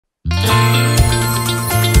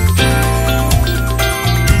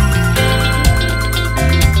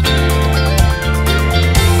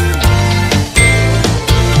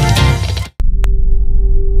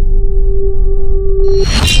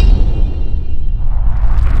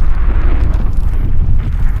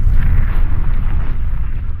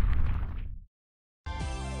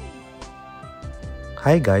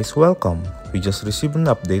Hi guys, welcome! We just received an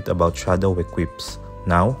update about shadow equips.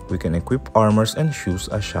 Now, we can equip armors and shoes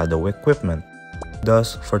as shadow equipment.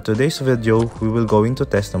 Thus, for today's video, we will going to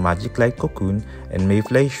test the Magic Light Cocoon and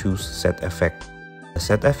Mayfly shoes set effect. The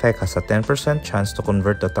set effect has a 10% chance to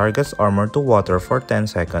convert the target's armor to water for 10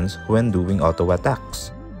 seconds when doing auto attacks.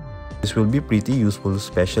 This will be pretty useful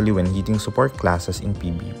especially when hitting support classes in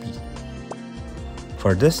PvP.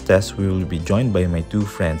 For this test, we will be joined by my two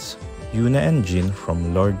friends, Yuna and Jin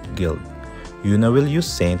from Lord Guild. Yuna will use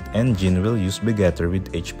Saint and Jin will use Begetter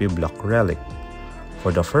with HP Block Relic.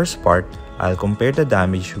 For the first part, I'll compare the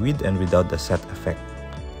damage with and without the set effect.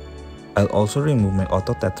 I'll also remove my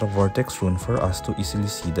Auto Tetra Vortex rune for us to easily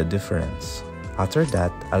see the difference. After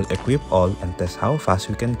that, I'll equip all and test how fast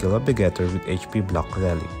we can kill a Begetter with HP Block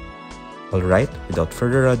Relic. Alright, without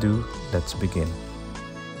further ado, let's begin.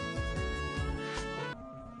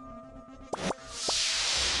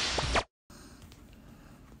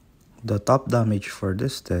 The top damage for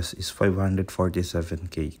this test is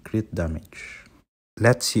 547k crit damage.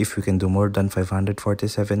 Let's see if we can do more than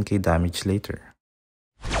 547k damage later.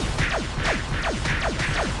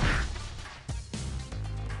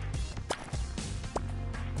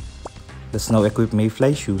 Let's now equip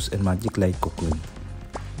Mayfly shoes and Magic Light Cocoon.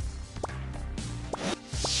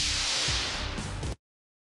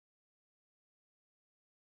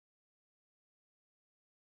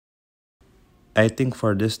 I think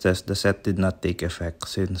for this test, the set did not take effect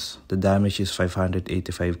since the damage is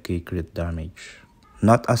 585k crit damage.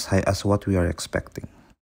 Not as high as what we are expecting.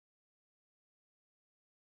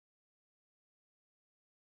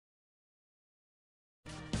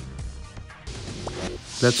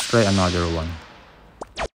 Let's try another one.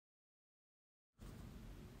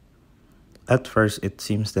 At first, it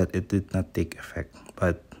seems that it did not take effect,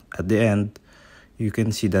 but at the end, you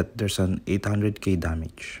can see that there's an 800k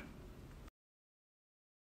damage.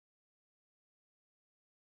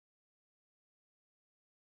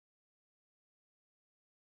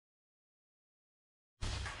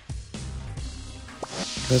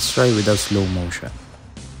 Let's try without slow motion.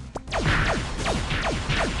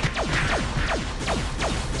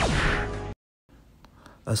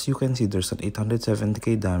 As you can see, there's an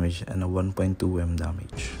 870k damage and a 1.2m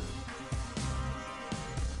damage.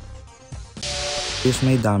 Here's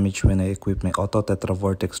my damage when I equip my Auto Tetra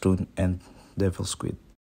Vortex rune and Devil Squid.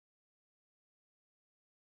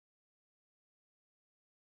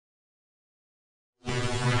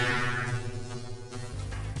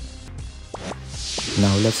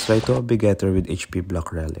 Now let's try to a Begetter with HP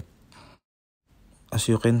Block Relic. As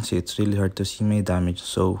you can see, it's really hard to see my damage,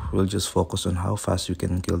 so we'll just focus on how fast we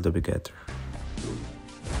can kill the Begetter.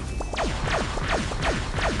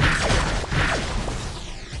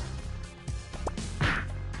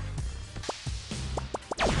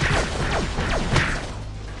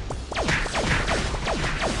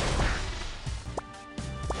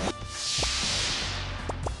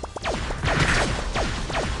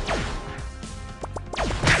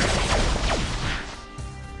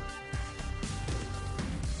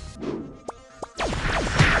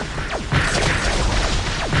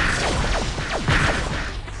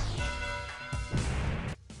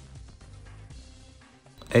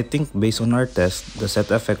 I think based on our test, the set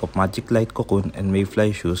effect of Magic Light Cocoon and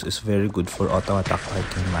Mayfly shoes is very good for auto attack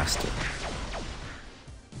Arcane Master.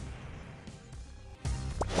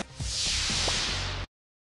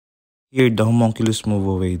 Here the homunculus move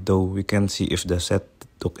away, though we can see if the set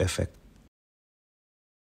took effect.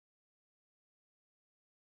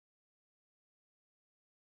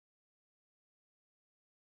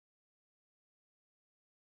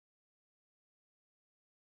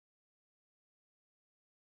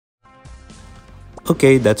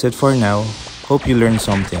 Okay, that's it for now. Hope you learned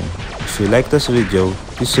something. If you like this video,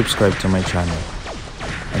 please subscribe to my channel.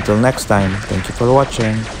 Until next time, thank you for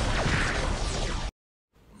watching.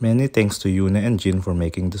 Many thanks to Yuna and Jin for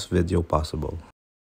making this video possible.